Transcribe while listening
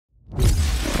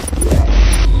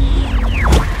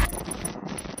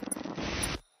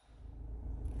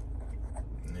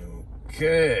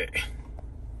Okay.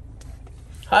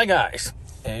 Hi guys.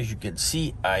 As you can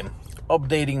see, I'm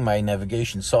updating my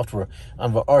navigation software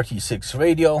on the RT6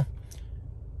 radio.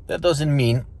 That doesn't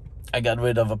mean I got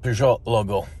rid of a Peugeot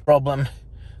logo problem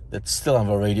that's still on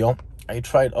the radio. I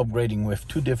tried upgrading with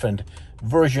two different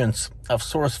versions of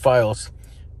source files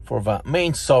for the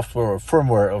main software or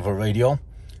firmware of a radio.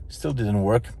 Still didn't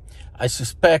work. I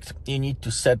suspect you need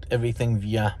to set everything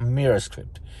via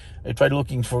MIRASCRIPT. I tried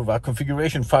looking for the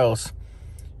configuration files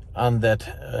on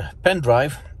that pen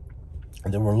drive,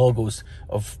 and there were logos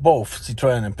of both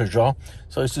Citroen and Peugeot.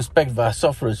 So I suspect the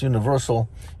software is universal.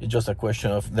 It's just a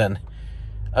question of then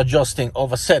adjusting all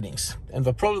the settings. And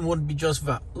the problem wouldn't be just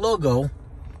the logo,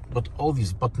 but all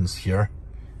these buttons here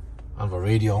on the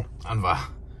radio, on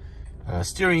the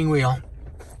steering wheel,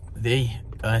 they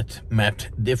got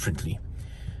mapped differently.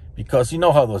 Because you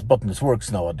know how those buttons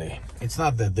works nowadays. It's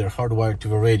not that they're hardwired to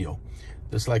the radio.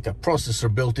 There's like a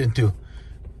processor built into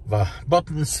the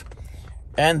buttons,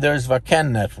 and there's the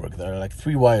CAN network. There are like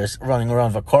 3 wires running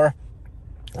around the car.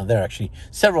 And there are actually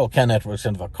several CAN networks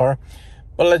in the car.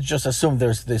 But let's just assume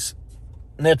there's this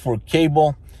network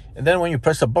cable, and then when you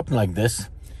press a button like this,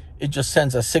 it just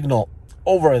sends a signal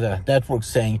over the network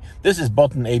saying this is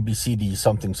button ABCD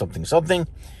something something something,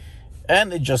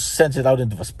 and it just sends it out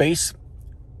into the space.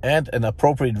 And an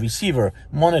appropriate receiver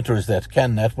monitors that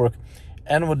CAN network,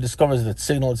 and when it discovers that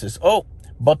signal, it says, oh,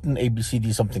 button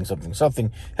ABCD something something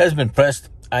something has been pressed,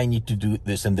 I need to do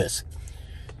this and this.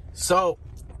 So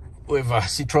with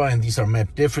Citroen, these are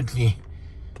mapped differently,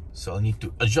 so I need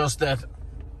to adjust that.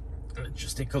 Let's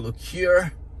just take a look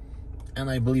here,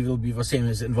 and I believe it'll be the same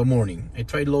as in the morning. I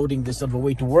tried loading this on the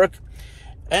way to work,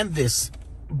 and this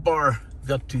bar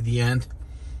got to the end,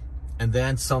 and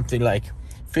then something like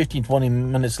 15-20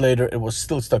 minutes later, it was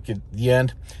still stuck at the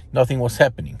end. Nothing was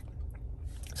happening.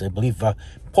 So I believe the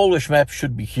Polish map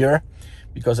should be here,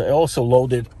 because I also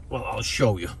loaded, well, I'll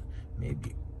show you.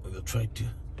 Maybe we'll try to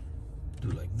do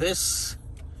like this.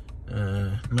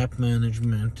 Map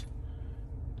management.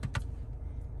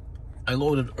 I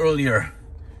loaded earlier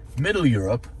Middle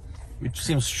Europe, which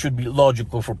should be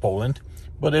logical for Poland,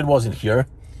 but it wasn't here.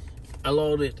 I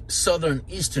loaded Southern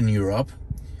Eastern Europe.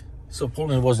 So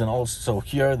Poland wasn't also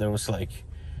here. There was like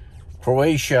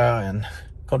Croatia and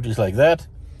countries like that.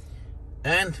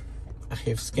 And I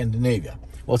have Scandinavia.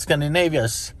 Well, Scandinavia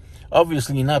is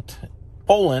obviously not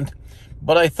Poland,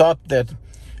 but I thought that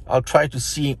I'll try to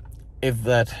see if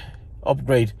that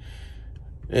upgrade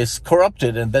is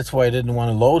corrupted, and that's why I didn't want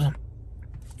to load.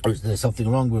 Or is there something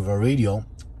wrong with our radio?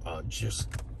 I'll just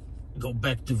go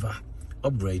back to the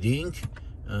upgrading.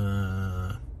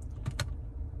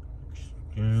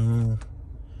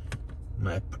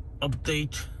 Map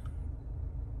update.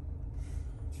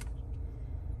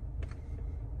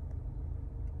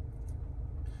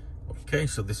 Okay,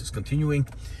 so this is continuing.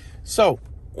 So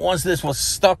once this was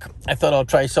stuck, I thought I'll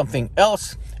try something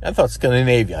else. I thought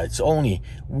Scandinavia, it's only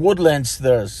woodlands,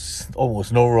 there's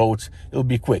almost no roads, it'll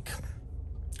be quick.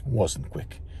 It wasn't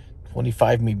quick.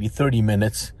 25, maybe 30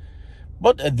 minutes.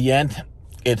 But at the end,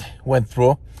 it went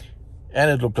through, and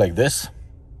it looked like this.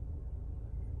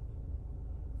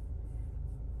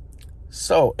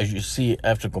 So as you see,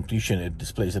 after completion, it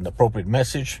displays an appropriate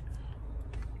message.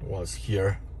 Was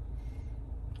here.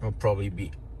 It'll probably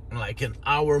be like an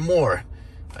hour more.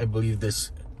 I believe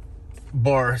this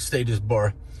bar, status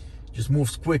bar, just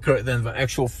moves quicker than the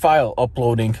actual file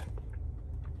uploading.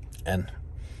 And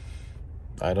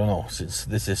I don't know, since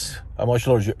this is a much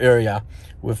larger area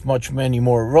with many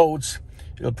more roads,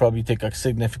 it'll probably take a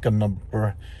significant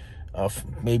number of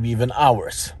maybe even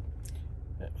hours.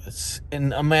 It's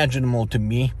unimaginable to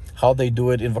me how they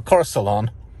do it in the car salon,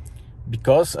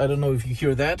 because I don't know if you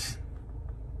hear that.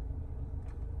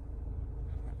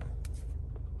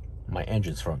 My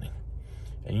engine's running.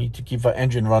 And you need to keep the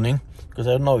engine running, because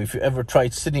I don't know if you ever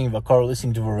tried sitting in the car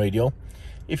listening to the radio.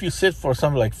 If you sit for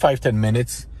something like 5-10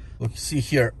 minutes, look, you see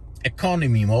here,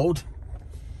 economy mode,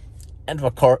 and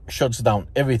the car shuts down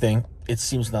everything it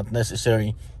seems not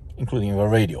necessary, including the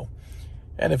radio.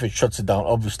 And if it shuts it down,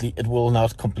 obviously it will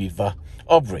not complete the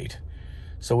upgrade.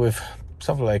 So with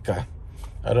something like, I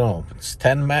don't know, it's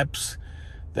 10 maps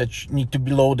that need to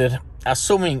be loaded,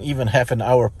 assuming even half an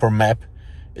hour per map,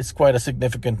 it's quite a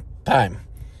significant time.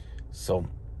 So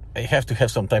I have to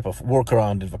have some type of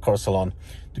workaround in the car salon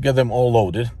to get them all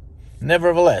loaded.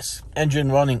 Nevertheless,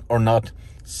 engine running or not,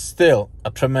 still a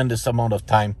tremendous amount of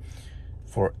time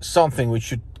for something which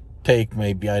should take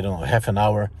maybe, I don't know, half an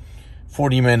hour,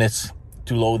 40 minutes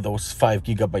to load those 5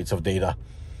 gigabytes of data.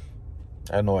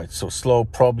 I don't know, it's so slow.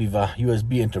 Probably the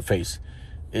USB interface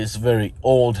is very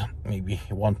old, maybe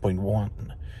 1.1,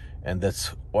 and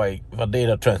that's why the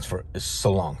data transfer is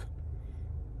so long.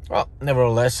 Well,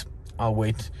 nevertheless, I'll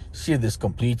wait, see if this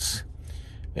completes.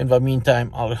 In the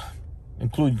meantime, I'll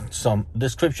include some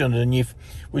description underneath,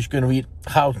 which you can read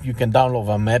how you can download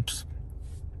the maps,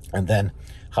 and then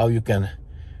how you can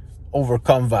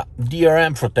overcome the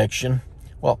DRM protection.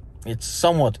 Well, it's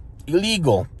somewhat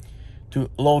illegal to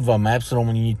load the maps,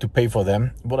 normally you need to pay for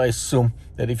them, but I assume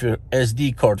that if your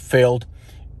SD card failed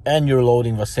and you're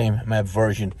loading the same map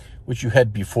version which you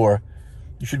had before,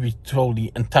 you should be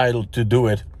totally entitled to do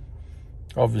it.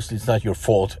 Obviously, it's not your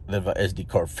fault that the SD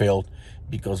card failed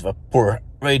because of the poor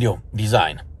radio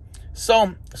design.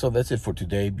 So that's it for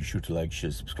today. Be sure to like,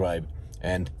 share, subscribe,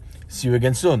 and see you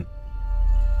again soon.